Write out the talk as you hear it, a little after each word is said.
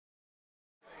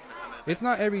It's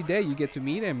not every day you get to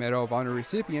meet a Medal of Honor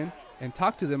recipient and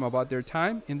talk to them about their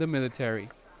time in the military.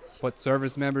 But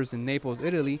service members in Naples,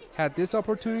 Italy had this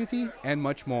opportunity and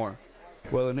much more.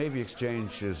 Well, the Navy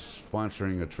Exchange is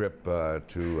sponsoring a trip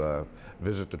to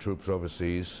visit the troops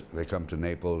overseas. They come to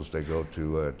Naples, they go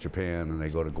to Japan, and they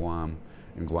go to Guam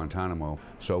and Guantanamo.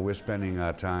 So we're spending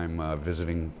our time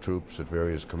visiting troops at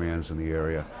various commands in the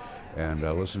area and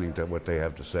listening to what they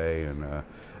have to say and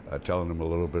telling them a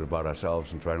little bit about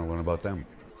ourselves and trying to learn about them.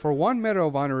 For one Medal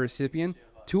of Honor recipient,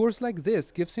 tours like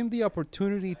this gives him the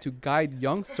opportunity to guide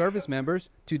young service members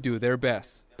to do their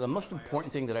best. The most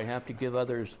important thing that I have to give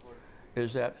others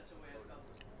is that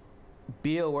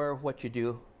be aware of what you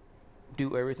do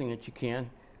everything that you can,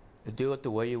 do it the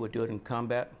way you would do it in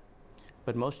combat,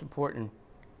 but most important,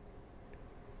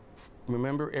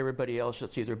 remember everybody else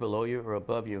that's either below you or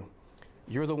above you.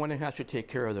 You're the one that has to take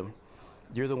care of them.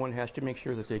 You're the one that has to make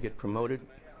sure that they get promoted,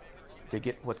 they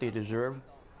get what they deserve,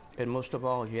 and most of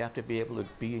all, you have to be able to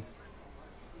be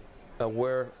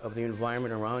aware of the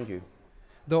environment around you.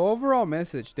 The overall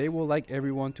message they would like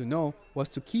everyone to know was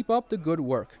to keep up the good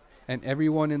work, and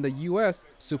everyone in the U.S.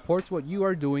 supports what you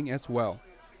are doing as well.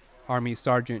 Army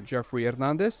Sergeant Jeffrey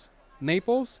Hernandez,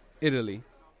 Naples, Italy.